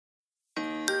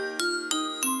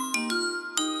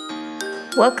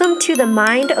Welcome to the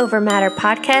Mind Over Matter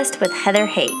podcast with Heather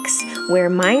Hakes, where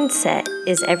mindset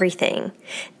is everything.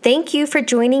 Thank you for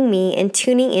joining me and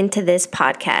tuning into this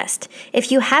podcast.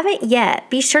 If you haven't yet,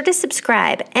 be sure to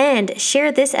subscribe and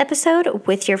share this episode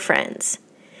with your friends.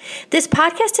 This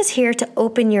podcast is here to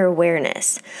open your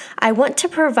awareness. I want to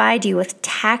provide you with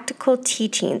tactical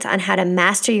teachings on how to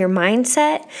master your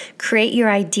mindset, create your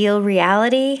ideal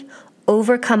reality,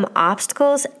 overcome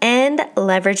obstacles, and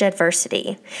leverage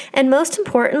adversity. And most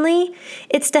importantly,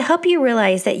 it's to help you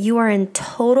realize that you are in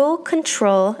total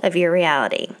control of your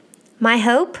reality. My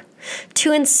hope?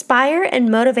 To inspire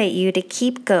and motivate you to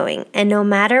keep going, and no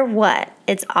matter what,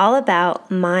 it's all about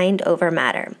mind over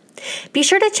matter. Be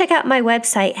sure to check out my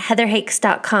website,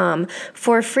 heatherhakes.com,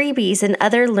 for freebies and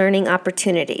other learning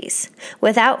opportunities.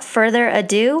 Without further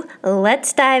ado,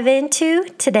 let's dive into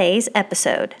today's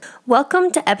episode.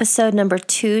 Welcome to episode number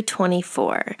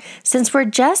 224. Since we're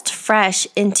just fresh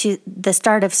into the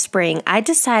start of spring, I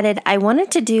decided I wanted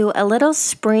to do a little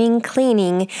spring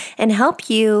cleaning and help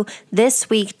you this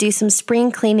week do some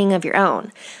spring cleaning of your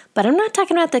own. But I'm not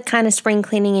talking about the kind of spring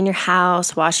cleaning in your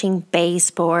house, washing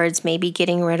baseboards, maybe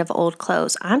getting rid of old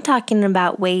clothes. I'm talking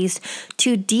about ways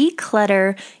to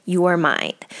declutter your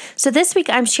mind. So this week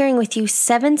I'm sharing with you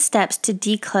 7 steps to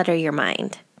declutter your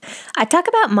mind. I talk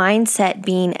about mindset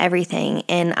being everything,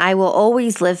 and I will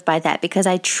always live by that because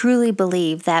I truly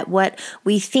believe that what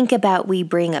we think about, we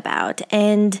bring about.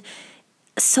 And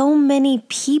so many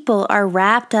people are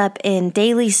wrapped up in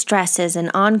daily stresses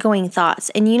and ongoing thoughts.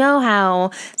 And you know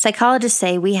how psychologists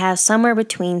say we have somewhere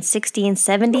between 60 and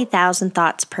 70,000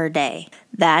 thoughts per day.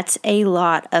 That's a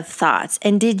lot of thoughts.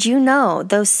 And did you know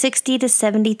those 60 to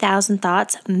 70,000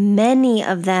 thoughts, many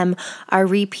of them are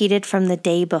repeated from the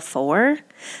day before?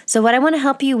 So what I want to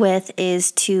help you with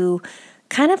is to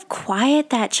kind of quiet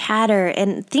that chatter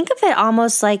and think of it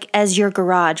almost like as your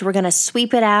garage. We're going to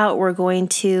sweep it out. We're going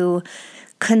to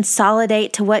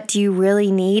consolidate to what do you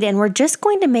really need, and we're just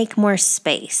going to make more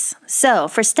space. So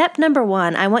for step number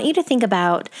 1, I want you to think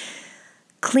about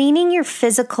cleaning your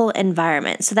physical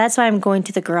environment. So that's why I'm going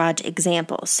to the garage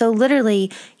example. So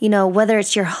literally, whether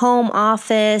it's your home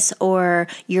office or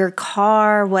your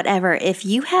car, whatever, if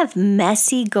you have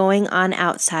messy going on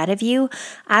outside of you,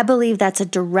 I believe that's a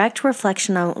direct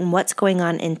reflection on what's going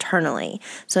on internally.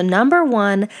 So number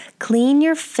 1, clean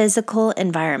your physical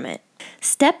environment.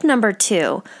 Step number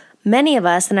 2, many of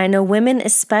us, and I know women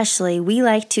especially, we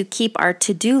like to keep our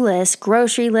to-do list,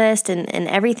 grocery list, and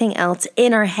everything else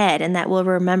in our head, and that we'll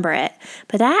remember it.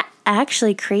 But that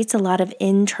actually creates a lot of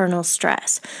internal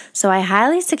stress. So I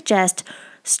highly suggest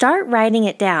start writing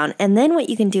it down, and then what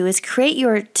you can do is create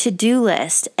your to-do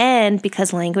list, and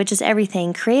because language is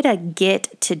everything, create a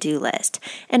get to-do list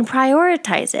and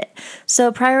prioritize it.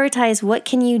 So prioritize what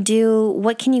can you do,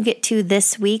 what can you get to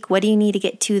this week, what do you need to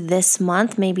get to this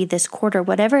month, maybe this quarter,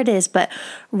 whatever it is, but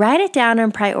write it down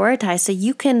and prioritize so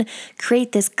you can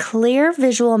create this clear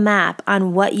visual map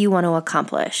on what you want to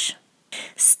accomplish.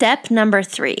 Step number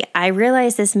 3. I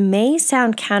realize this may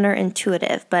sound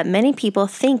counterintuitive, but many people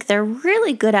think they're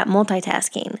really good at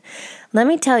multitasking. Let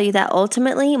me tell you that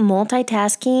ultimately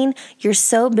multitasking, you're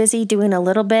so busy doing a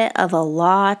little bit of a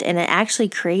lot, and it actually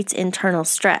creates internal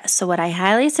stress. So what I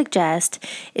highly suggest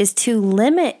is to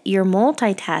limit your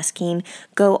multitasking,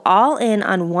 go all in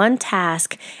on one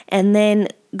task, and then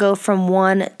go from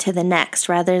one to the next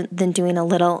rather than doing a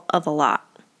little of a lot.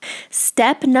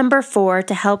 Step number 4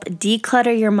 to help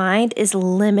declutter your mind is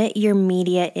limit your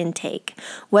media intake.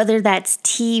 Whether that's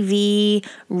TV,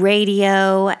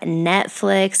 radio,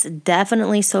 Netflix,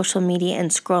 definitely social media and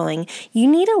scrolling, you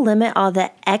need to limit all the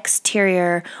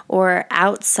exterior or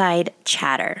outside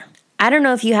chatter. I don't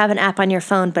know if you have an app on your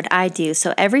phone, but I do.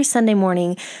 So every Sunday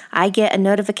morning, I get a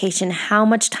notification how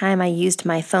much time I used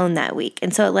my phone that week.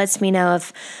 And so it lets me know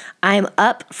if I'm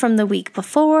up from the week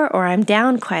before or I'm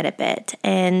down quite a bit.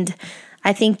 And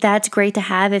I think that's great to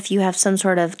have if you have some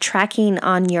sort of tracking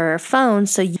on your phone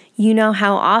so you know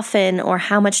how often or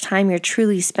how much time you're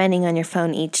truly spending on your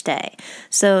phone each day.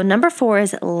 So number 4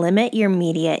 is limit your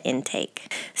media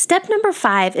intake. Step number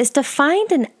 5 is to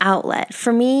find an outlet.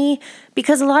 For me,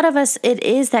 because a lot of us, it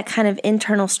is that kind of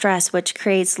internal stress which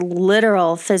creates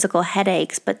literal physical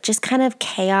headaches, but just kind of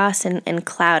chaos and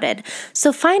clouded.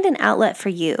 So find an outlet for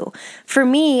you. For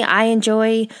me, I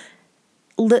enjoy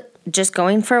just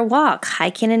going for a walk,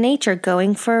 hiking in nature,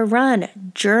 going for a run,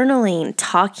 journaling,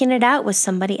 talking it out with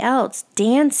somebody else,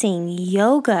 dancing,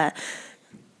 yoga,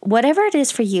 whatever it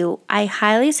is for you. I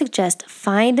highly suggest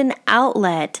find an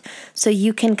outlet so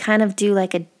you can kind of do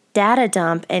like a data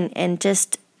dump and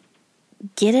just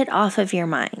get it off of your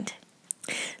mind.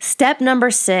 Step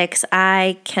number 6,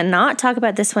 I cannot talk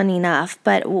about this one enough,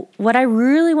 but what I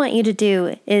really want you to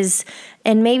do is,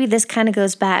 and maybe this kind of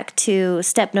goes back to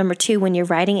step number 2 when you're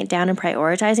writing it down and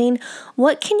prioritizing,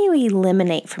 what can you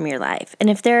eliminate from your life? And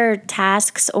if there are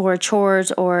tasks or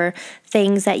chores or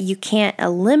things that you can't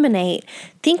eliminate,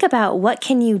 think about what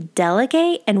can you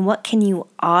delegate and what can you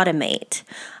automate.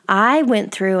 I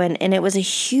went through and it was a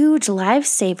huge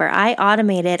lifesaver. I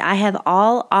automated. I have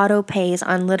all auto pays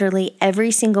on literally every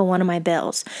single one of my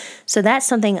bills. So that's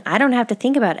something I don't have to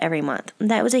think about every month.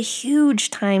 That was a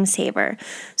huge time saver.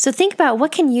 So think about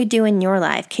what can you do in your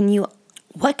life?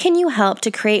 What can you help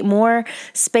to create more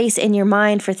space in your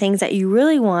mind for things that you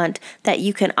really want that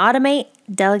you can automate,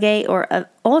 delegate, or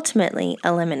ultimately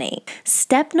eliminate?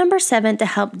 Step number 7 to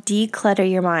help declutter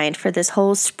your mind for this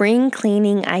whole spring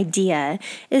cleaning idea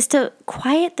is to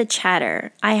quiet the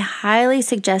chatter. I highly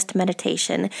suggest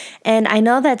meditation, and I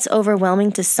know that's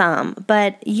overwhelming to some,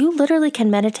 but you literally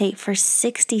can meditate for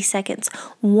 60 seconds,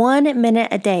 1 minute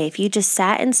a day. If you just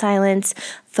sat in silence,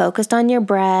 focused on your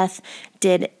breath,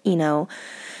 did, inhale,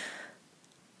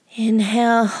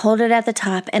 hold it at the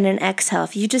top, and an exhale.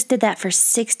 If you just did that for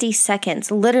 60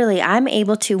 seconds, literally, I'm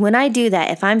able to, when I do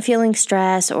that, if I'm feeling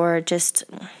stress or just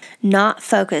not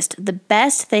focused, the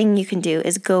best thing you can do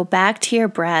is go back to your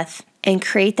breath and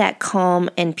create that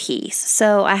calm and peace.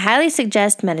 So I highly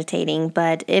suggest meditating,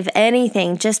 but if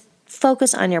anything, just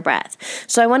focus on your breath.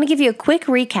 So I want to give you a quick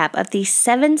recap of these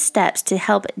 7 steps to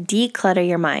help declutter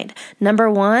your mind.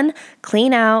 Number 1,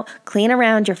 clean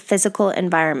around your physical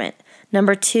environment.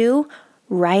 Number 2,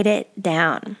 write it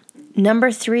down.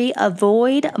 Number 3,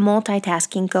 avoid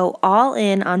multitasking. Go all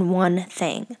in on one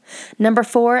thing. Number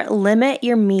 4, limit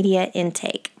your media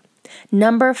intake.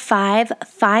 Number 5,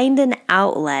 find an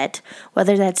outlet,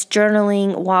 whether that's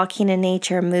journaling, walking in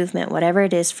nature, movement, whatever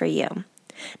it is for you.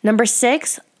 Number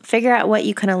 6, figure out what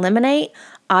you can eliminate,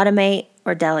 automate,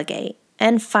 or delegate.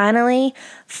 And finally,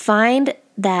 find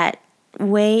that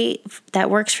way that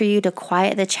works for you to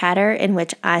quiet the chatter, in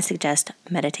which I suggest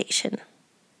meditation.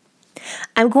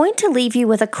 I'm going to leave you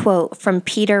with a quote from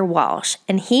Peter Walsh,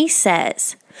 and he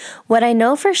says, "What I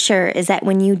know for sure is that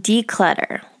when you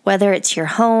declutter, whether it's your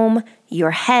home,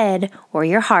 your head, or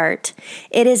your heart,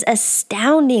 it is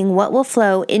astounding what will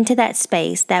flow into that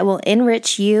space that will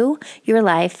enrich you, your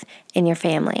life, and your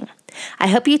family." I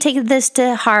hope you take this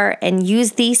to heart and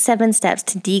use these 7 steps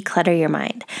to declutter your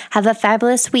mind. Have a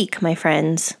fabulous week, my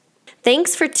friends.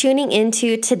 Thanks for tuning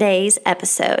into today's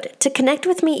episode. To connect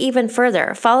with me even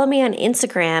further, follow me on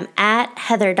Instagram at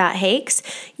heather.hakes.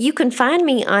 You can find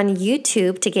me on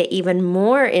YouTube to get even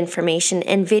more information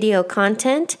and video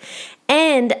content,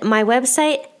 and my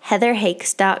website,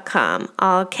 heatherhakes.com.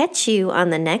 I'll catch you on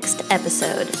the next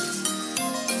episode.